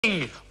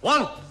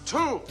1,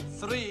 2,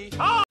 3,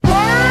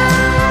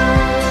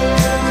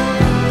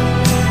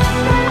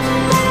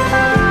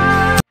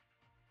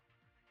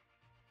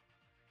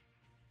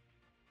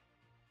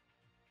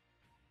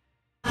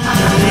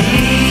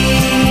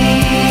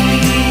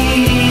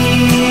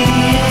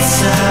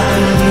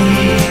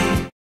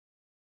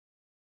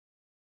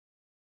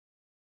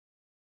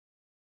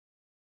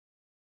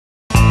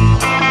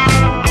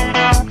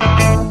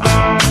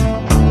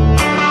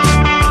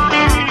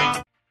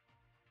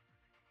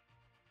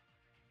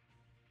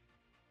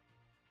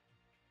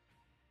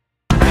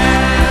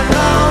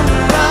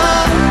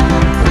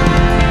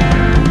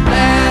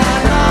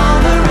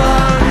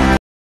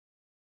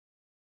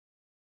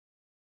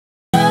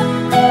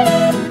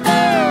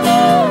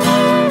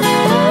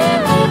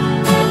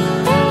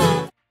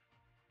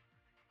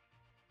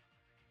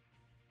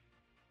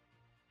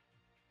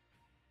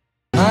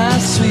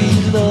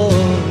 sweet Lord,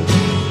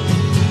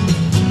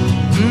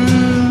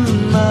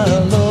 my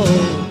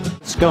Lord,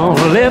 it's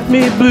gonna left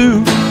me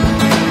blue.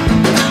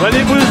 Well,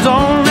 it was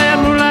on that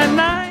moonlight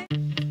night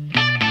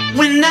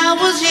when I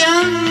was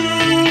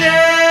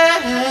younger.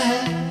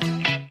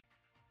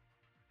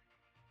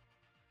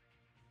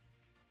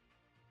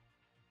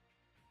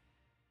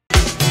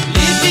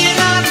 Living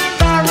on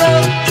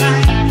borrowed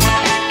time.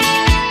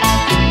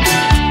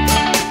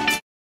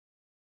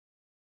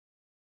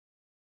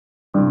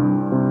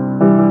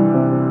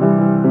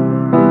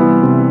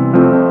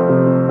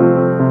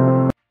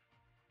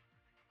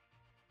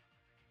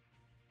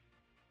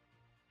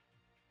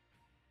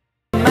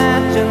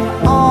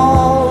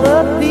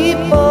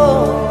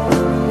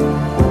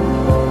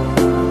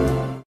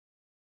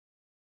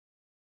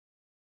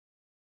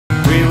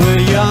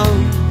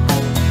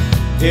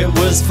 It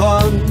was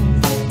fun,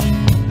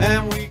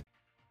 and we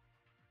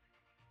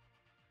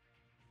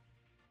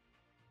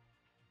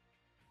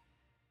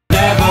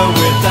never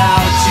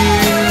without you,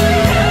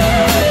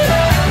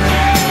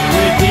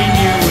 within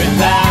you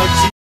without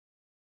you.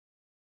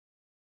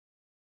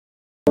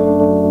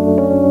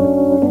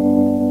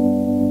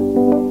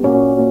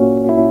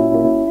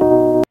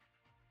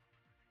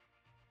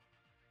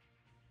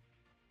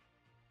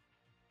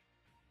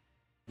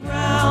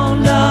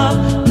 Round up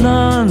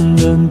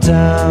London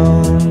town.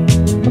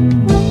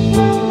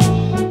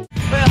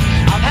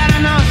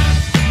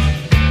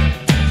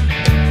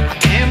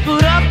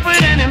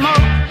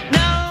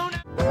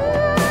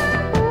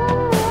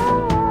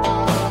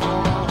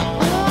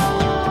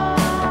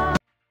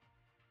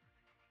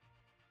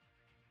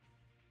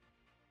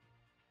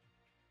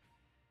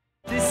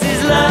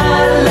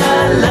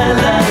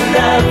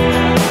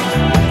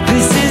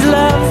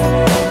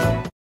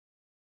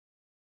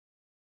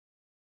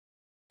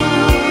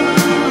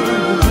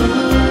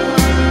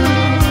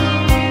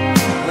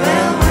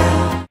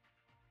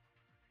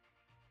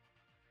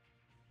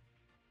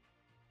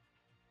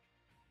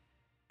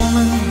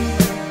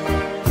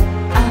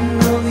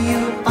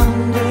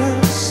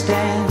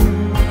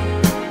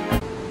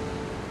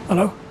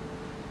 Hello?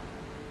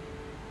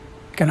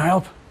 Can I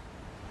help?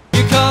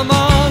 You come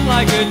on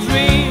like a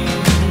dream,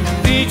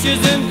 beaches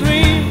and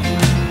green.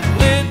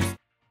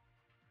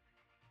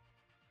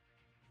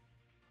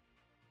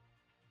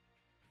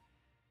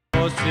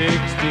 You're 16,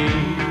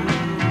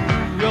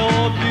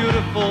 you're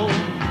beautiful,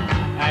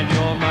 and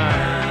you're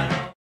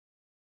mine.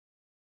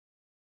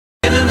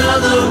 In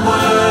another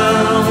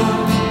world.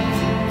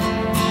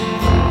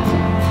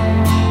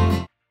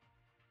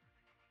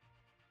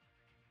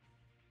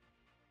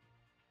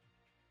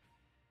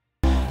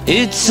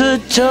 It's a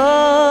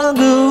tug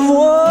of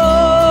war.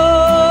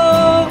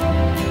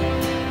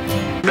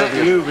 Met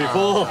you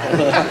before.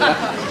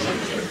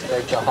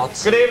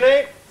 Good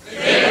evening. Good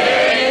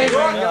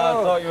evening. I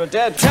thought you were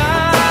dead.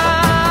 Time,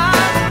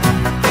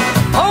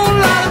 whole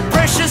lot of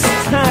precious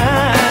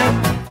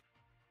time.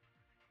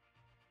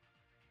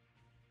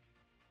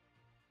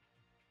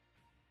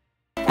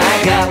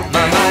 I got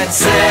my mind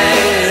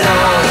set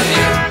on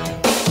you.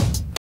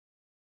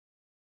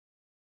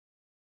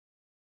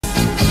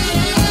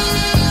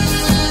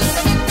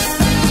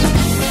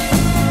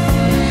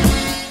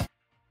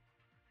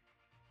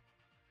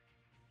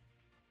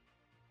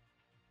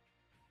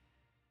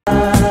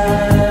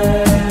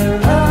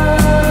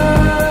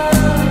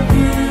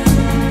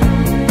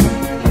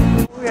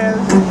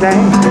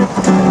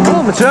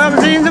 Oh, my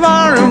troubles in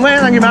tomorrow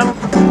when I get my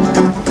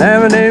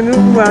never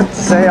knew what to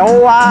say.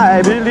 Oh,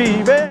 I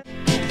believe it.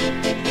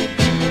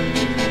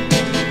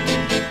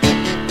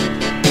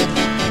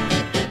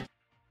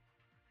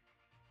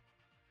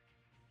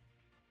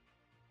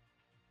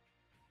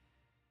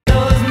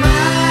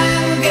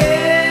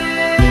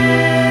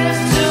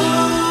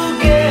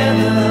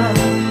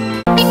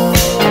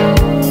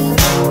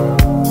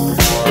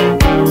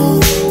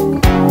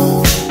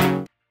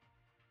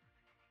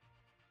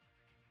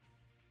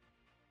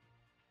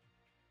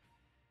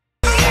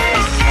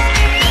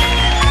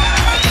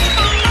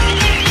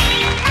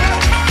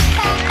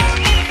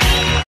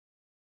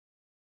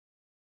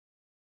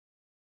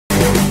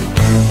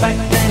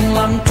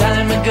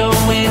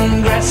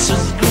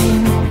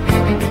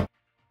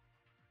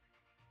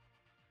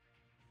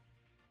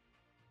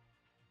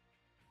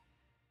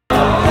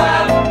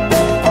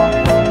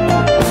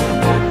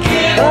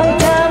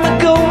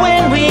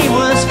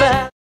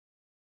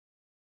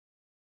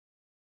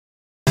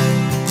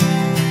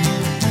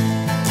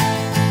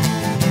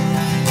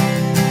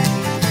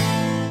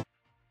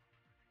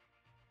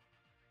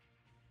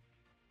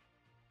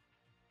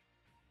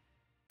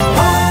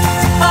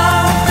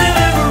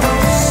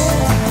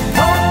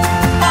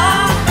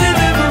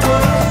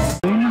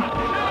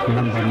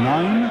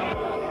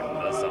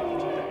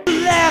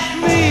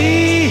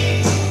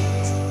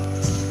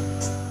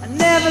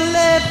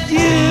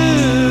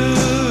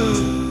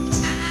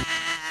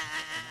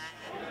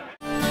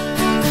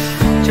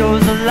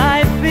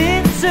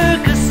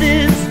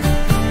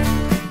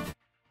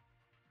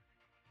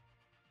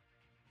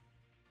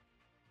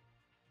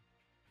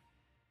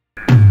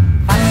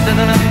 faster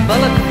than a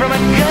bullet from a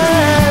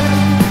gun.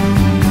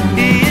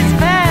 He is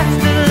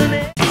faster than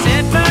it.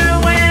 Said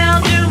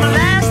farewell to my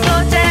last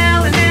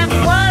hotel, and never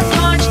was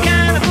much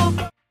kind of fool.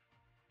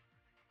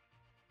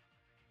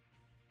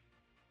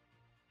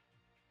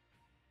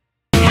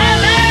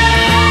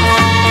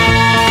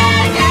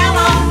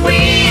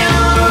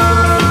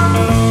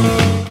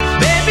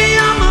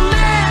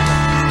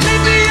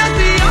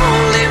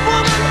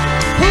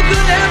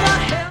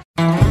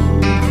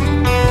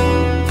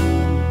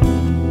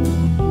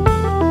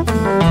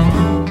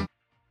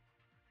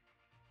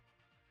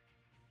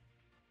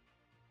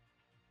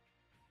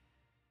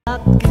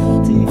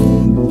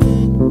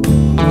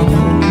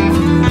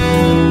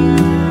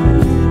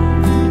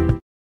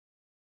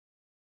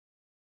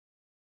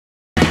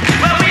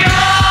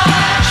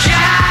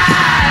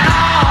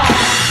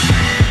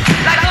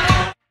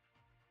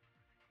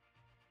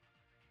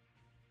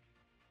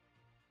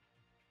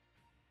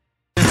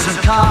 Some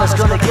karma's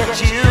gonna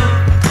get you,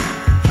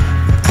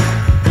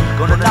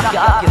 gonna knock you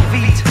off your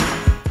feet.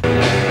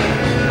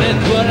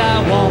 That's what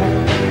I want.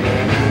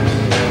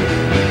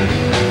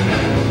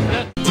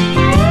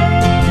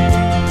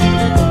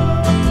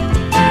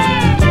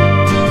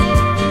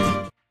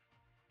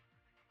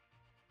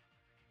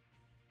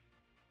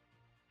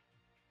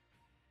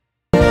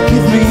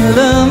 Give me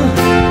love,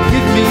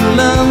 give me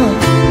love,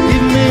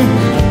 give me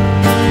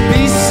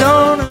peace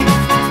on.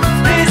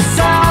 This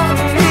song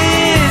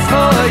is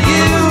for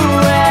you,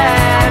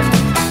 and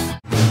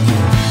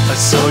I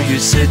saw you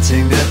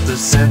sitting at the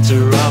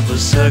center of a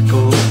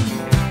circle.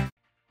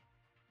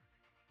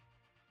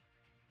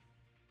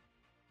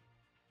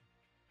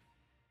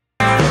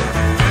 I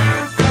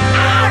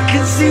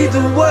can see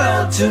the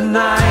world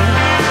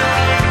tonight.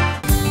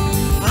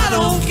 I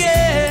don't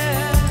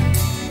care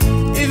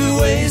if it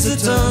weighs a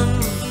ton.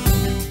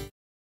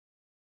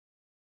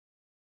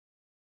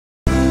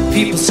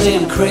 People say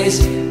I'm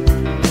crazy,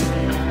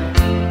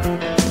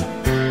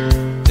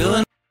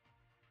 doing.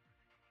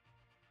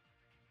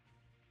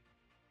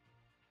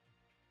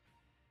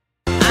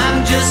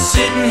 I'm just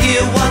sitting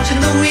here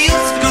watching the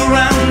wheels go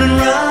round and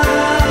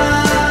round.